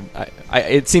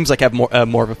 it seems like have more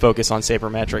of a focus on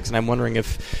sabermetrics, and I'm wondering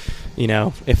if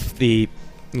the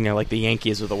like the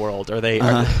Yankees of the world, are they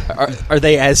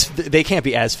they can't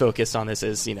be as focused on this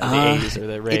as the A's or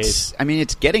the Rays?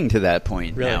 It's getting to that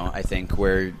point really? Now, I think,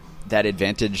 where that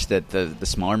advantage that the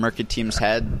smaller market teams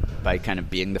had by kind of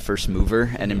being the first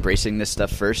mover and embracing this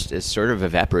stuff first is sort of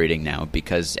evaporating now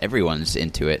because everyone's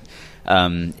into it.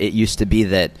 It used to be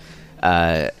that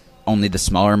only the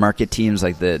smaller market teams,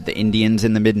 like the Indians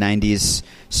in the mid-'90s,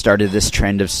 started this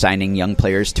trend of signing young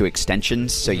players to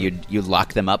extensions. So you'd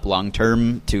lock them up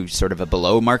long-term to sort of a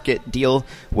below-market deal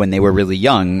when they were really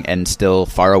young and still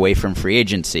far away from free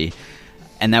agency.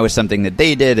 And that was something that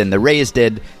they did and the Rays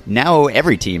did. Now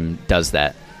every team does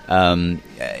that,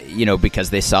 because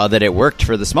they saw that it worked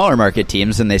for the smaller market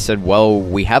teams, and they said, well,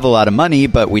 we have a lot of money,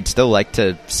 but we'd still like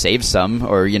to save some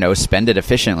or, spend it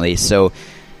efficiently. So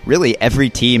really every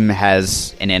team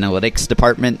has an analytics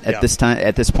department at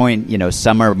this point.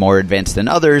 Some are more advanced than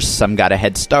others. Some got a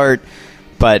head start.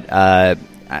 But, I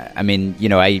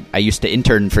used to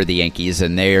intern for the Yankees,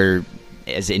 and they're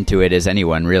as into it as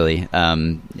anyone, really,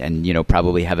 and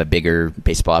probably have a bigger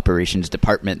baseball operations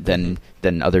department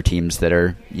than other teams that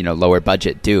are lower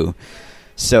budget do.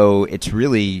 So it's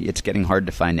getting hard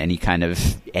to find any kind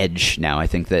of edge now. I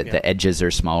think that the edges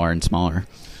are smaller and smaller,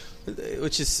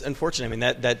 which is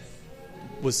unfortunate. That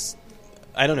was,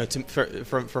 I don't know,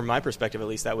 from my perspective at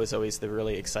least, that was always the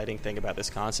really exciting thing about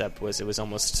this concept, was it was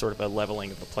almost sort of a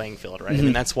leveling of the playing field, right?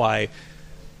 Mm-hmm. That's why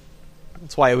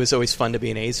it was always fun to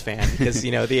be an A's fan, because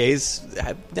the A's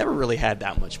have never really had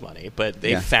that much money, but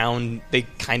they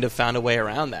kind of found a way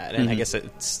around that, and I guess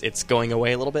it's going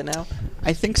away a little bit now.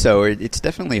 I think so. It's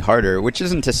definitely harder, which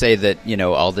isn't to say that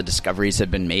all the discoveries have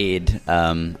been made.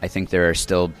 I think there are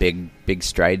still big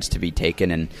strides to be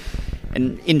taken,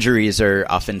 and injuries are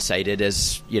often cited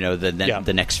as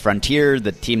the next frontier.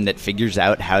 The team that figures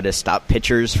out how to stop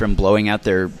pitchers from blowing out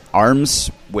their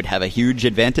arms would have a huge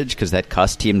advantage, because that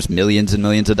costs teams millions and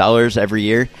millions of dollars every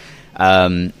year.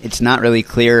 It's not really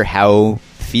clear how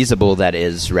feasible that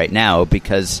is right now,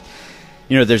 because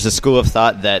there's a school of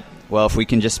thought that, well, if we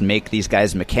can just make these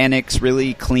guys' mechanics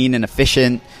really clean and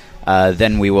efficient,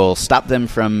 then we will stop them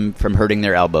from hurting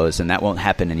their elbows, and that won't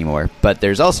happen anymore. But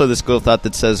there's also the school of thought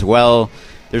that says, well,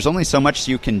 there's only so much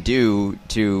you can do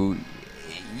to,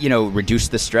 reduce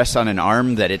the stress on an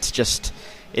arm, that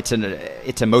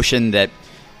it's a motion that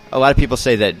a lot of people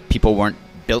say that people weren't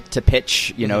built to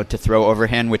pitch, to throw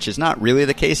overhand, which is not really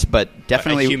the case, but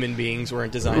definitely human beings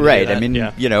weren't designed right. to do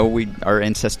that. Our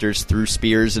ancestors threw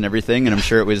spears and everything, and I'm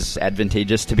sure it was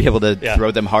advantageous to be able to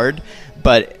throw them hard,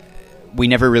 but we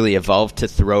never really evolved to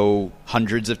throw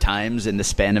hundreds of times in the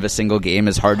span of a single game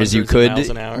as hard as you could. Miles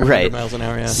an hour, right. Miles an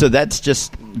hour, yeah. So that's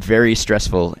just very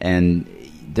stressful, and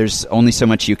there's only so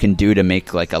much you can do to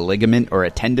make like a ligament or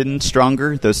a tendon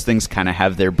stronger. Those things kind of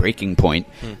have their breaking point.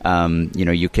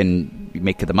 You can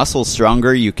make the muscles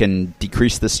stronger, you can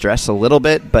decrease the stress a little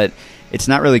bit, but it's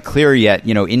not really clear yet.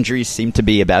 Injuries seem to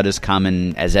be about as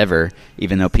common as ever,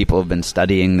 even though people have been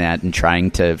studying that and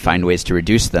trying to find ways to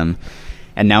reduce them.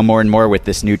 And now more and more with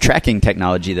this new tracking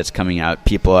technology that's coming out,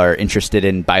 people are interested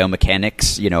in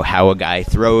biomechanics, how a guy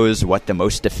throws, what the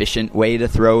most efficient way to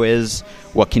throw is,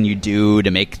 what can you do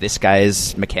to make this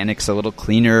guy's mechanics a little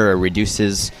cleaner or reduce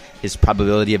his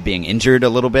probability of being injured a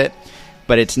little bit.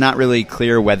 But it's not really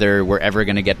clear whether we're ever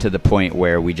going to get to the point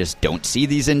where we just don't see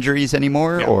these injuries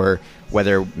anymore, or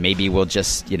whether maybe we'll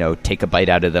just, take a bite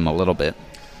out of them a little bit.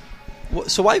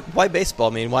 So why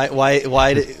baseball?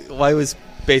 Why was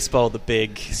baseball the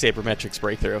big sabermetrics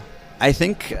breakthrough? I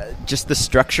think just the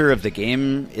structure of the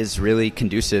game is really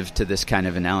conducive to this kind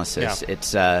of analysis.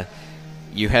 It's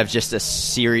you have just a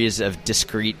series of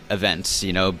discrete events,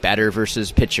 batter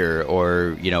versus pitcher,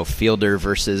 or fielder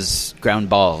versus ground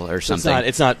ball, or something.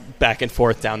 It's not back and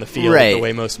forth down the field, right. The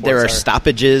way most sports there are are.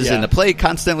 Stoppages in the play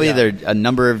constantly. There are a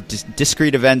number of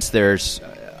discrete events. There's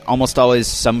almost always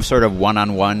some sort of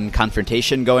one-on-one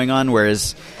confrontation going on,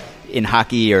 whereas in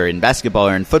hockey or in basketball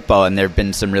or in football, and there have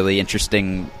been some really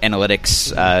interesting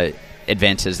analytics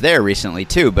advances there recently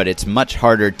too, but it's much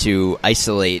harder to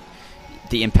isolate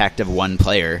the impact of one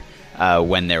player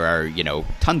when there are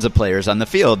tons of players on the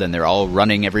field and they're all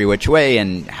running every which way,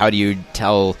 and how do you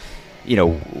tell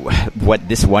what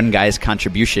this one guy's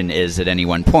contribution is at any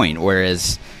one point?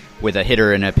 Whereas with a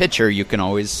hitter and a pitcher, you can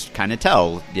always kind of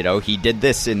tell he did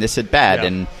this in this at bat,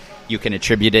 and you can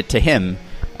attribute it to him.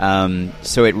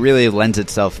 So it really lends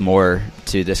itself more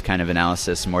to this kind of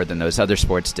analysis more than those other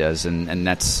sports does, and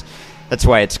that's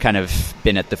why it's kind of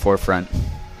been at the forefront.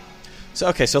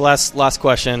 So last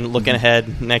question, looking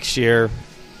ahead next year,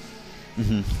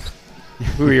 Mm-hmm.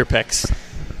 Who are your picks?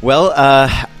 Well,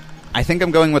 I think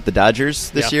I'm going with the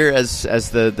Dodgers this year as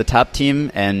the top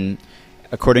team, and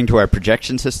according to our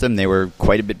projection system, they were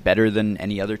quite a bit better than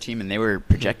any other team, and they were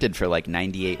projected for like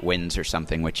 98 wins or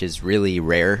something, which is really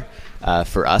rare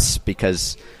for us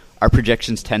because our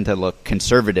projections tend to look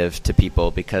conservative to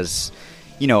people because,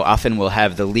 often we'll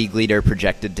have the league leader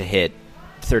projected to hit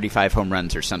 35 home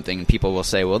runs or something, and people will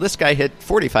say, well, this guy hit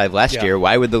 45 last year.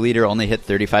 Why would the leader only hit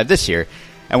 35 this year?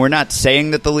 And we're not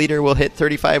saying that the leader will hit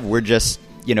 35. We're just,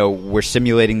 we're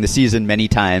simulating the season many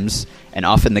times, and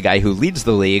often the guy who leads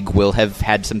the league will have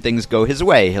had some things go his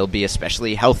way. He'll be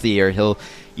especially healthy, or he'll,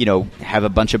 have a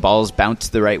bunch of balls bounce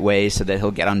the right way so that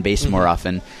he'll get on base more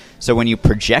often. So when you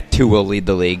project who will lead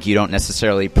the league, you don't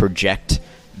necessarily project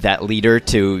that leader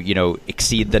to,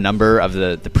 exceed the number of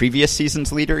the previous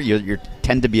season's leader. You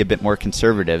tend to be a bit more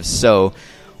conservative. So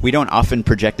we don't often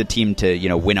project a team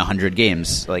to, win 100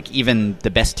 games. Like, even the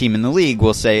best team in the league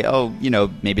will say,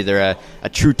 maybe they're a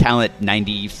true talent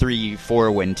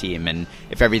 93-4 win team, and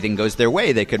if everything goes their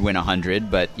way, they could win 100,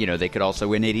 but, they could also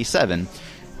win 87.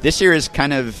 This year is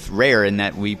kind of rare in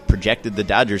that we projected the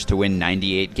Dodgers to win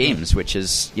 98 games, which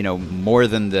is, more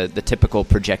than the typical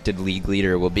projected league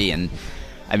leader will be. And,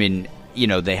 I mean,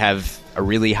 they have a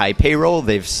really high payroll.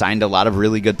 They've signed a lot of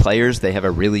really good players. They have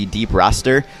a really deep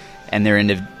roster. And they're in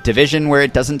a division where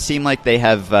it doesn't seem like they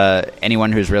have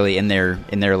anyone who's really in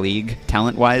their league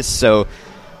talent-wise. So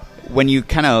when you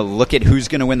kind of look at who's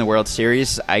going to win the World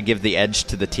Series, I give the edge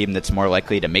to the team that's more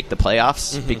likely to make the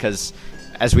playoffs because,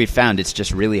 as we've found, it's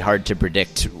just really hard to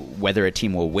predict whether a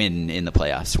team will win in the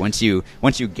playoffs. Once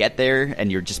you get there and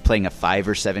you're just playing a 5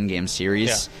 or 7 game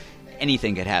series,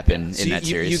 anything could happen in that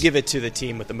series. You give it to the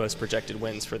team with the most projected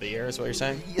wins for the year, is what you're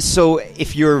saying? So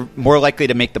if you're more likely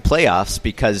to make the playoffs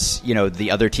because,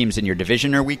 the other teams in your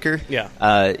division are weaker,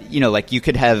 like you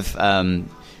could have,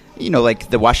 like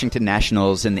the Washington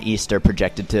Nationals in the East are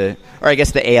projected to, or I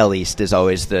guess the AL East is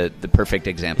always the perfect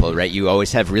example, right? You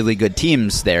always have really good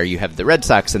teams there. You have the Red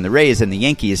Sox and the Rays and the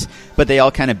Yankees, but they all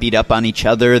kind of beat up on each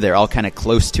other. They're all kind of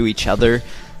close to each other.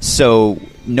 So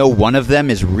no one of them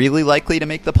is really likely to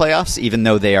make the playoffs, even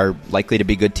though they are likely to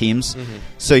be good teams.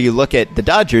 So you look at the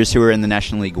Dodgers, who are in the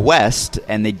National League West,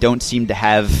 and they don't seem to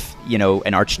have,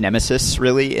 an arch nemesis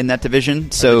really in that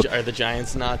division. So are the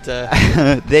Giants not?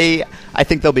 I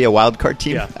think they'll be a wild card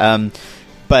team.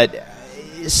 But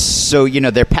so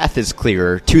their path is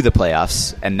clearer to the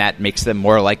playoffs, and that makes them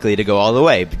more likely to go all the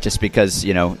way. Just because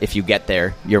if you get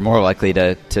there, you're more likely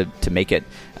to make it.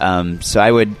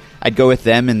 So I'd go with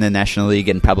them in the National League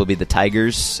and probably the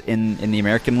Tigers in the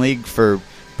American League for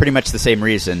pretty much the same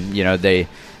reason. They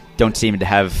don't seem to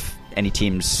have any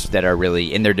teams that are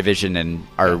really in their division and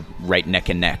are right neck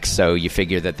and neck. So you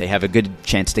figure that they have a good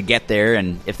chance to get there,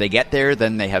 and if they get there,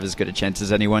 then they have as good a chance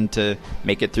as anyone to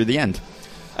make it through the end.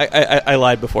 I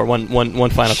lied before. One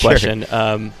final question.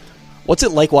 What's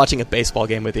it like watching a baseball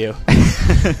game with you?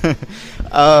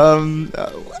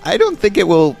 I don't think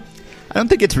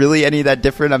it's really any that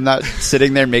different. I'm not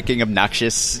sitting there making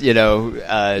obnoxious, You're not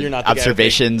the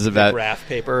observations guy with about graph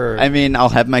paper. I mean, I'll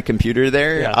have my computer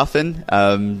there often,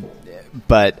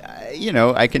 but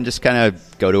I can just kind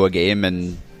of go to a game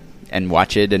and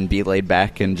watch it and be laid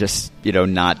back and just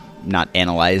not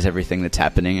analyze everything that's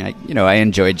happening. I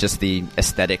enjoy just the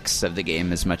aesthetics of the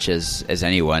game as much as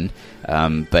anyone.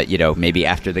 But maybe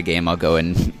after the game I'll go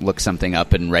and look something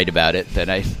up and write about it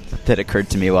that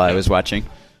occurred to me while I was watching.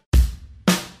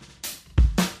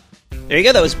 There you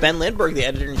go. That was Ben Lindbergh, the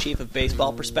editor-in-chief of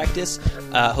Baseball Prospectus.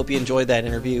 Hope you enjoyed that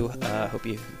interview. Hope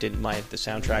you didn't mind the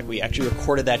soundtrack. We actually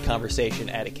recorded that conversation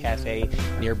at a cafe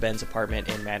near Ben's apartment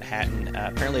in Manhattan.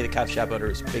 Apparently, the coffee shop owner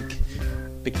is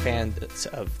big fan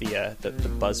of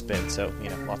the buzz bin, so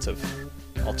lots of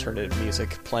alternative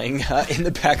music playing in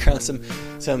the background.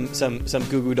 Some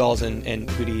Goo Goo Dolls and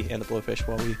Hootie and the Blowfish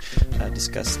while we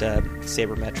discussed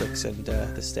sabermetrics and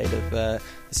the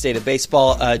state of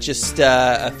baseball. Just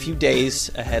a few days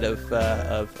ahead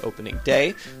of opening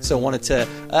day, so wanted to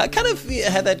kind of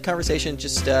have that conversation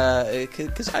just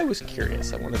because I was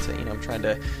curious. I wanted to, I'm trying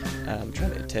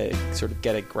to sort of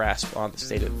get a grasp on the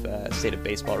state of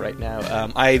baseball right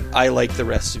now. I like the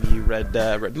rest of you read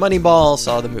Moneyball,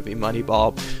 saw the movie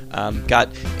Moneyball, got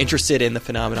interested in the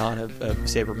phenomenon of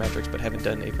sabermetrics, but haven't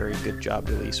done a very good job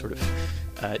really sort of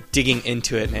digging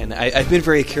into it. And I've been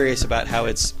very curious about how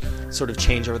it's sort of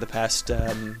changed over the past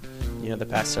the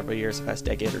past several years, the past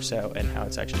decade or so, and how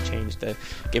it's actually changed the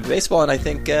game of baseball. And I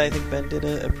think Ben did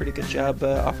a pretty good job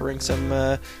offering some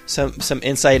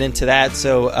insight into that.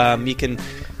 So you can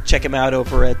check him out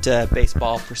over at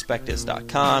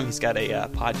baseballperspectives.com. He's got a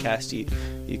podcast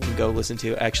you can go listen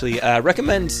to. Actually,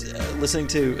 recommend listening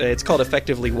to. It's called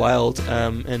Effectively Wild,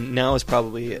 and now is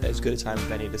probably as good a time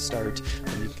as any to start.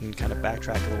 And you can kind of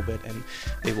backtrack a little bit, and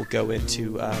they will go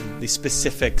into the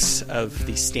specifics of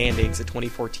the standings, the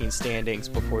 2014 standings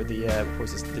before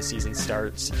the season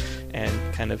starts, and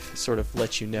kind of sort of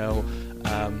let you know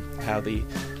how the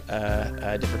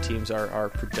different teams are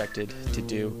projected to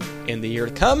do in the year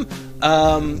to come.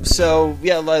 So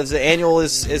yeah, the annual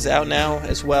is out now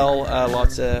as well.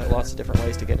 Lots of different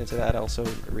ways to get into that. I also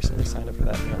recently signed up for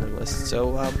that mailing list,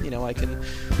 so I can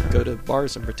go to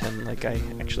bars and pretend like I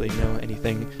actually know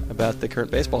anything about the current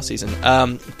baseball season.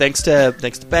 Thanks to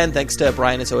Ben, thanks to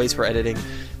Brian as always for editing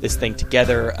this thing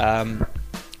together.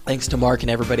 Thanks to Mark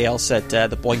and everybody else at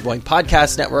the Boing Boing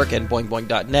Podcast Network and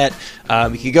boingboing.net.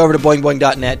 You can go over to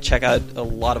boingboing.net, check out a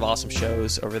lot of awesome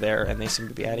shows over there, and they seem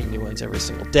to be adding new ones every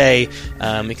single day.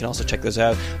 You can also check those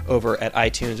out over at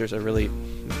iTunes. There's a really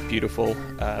beautiful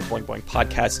Boing Boing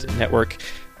Podcast Network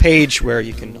page where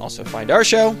you can also find our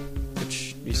show,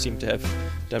 which you seem to have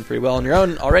done pretty well on your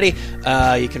own already.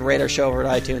 You can rate our show over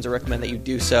at iTunes. I recommend that you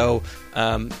do so.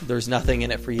 There's nothing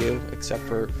in it for you except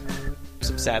for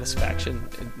some satisfaction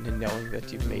in knowing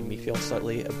that you've made me feel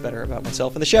slightly better about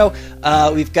myself and the show.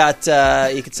 We've got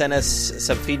you can send us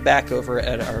some feedback over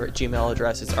at our Gmail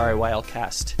address. It's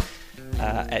RAYLcast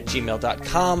at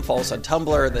gmail.com. Follow us on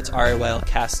Tumblr. That's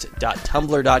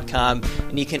raylcast.tumblr.com.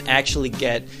 And you can actually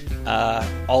get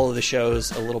all of the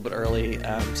shows a little bit early,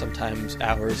 sometimes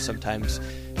hours, sometimes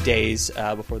days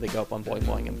before they go up on Boing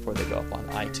Boing and before they go up on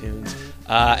iTunes.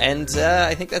 And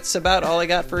I think that's about all I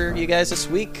got for you guys this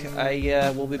week.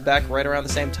 I will be back right around the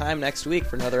same time next week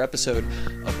for another episode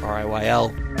of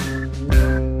RIYL.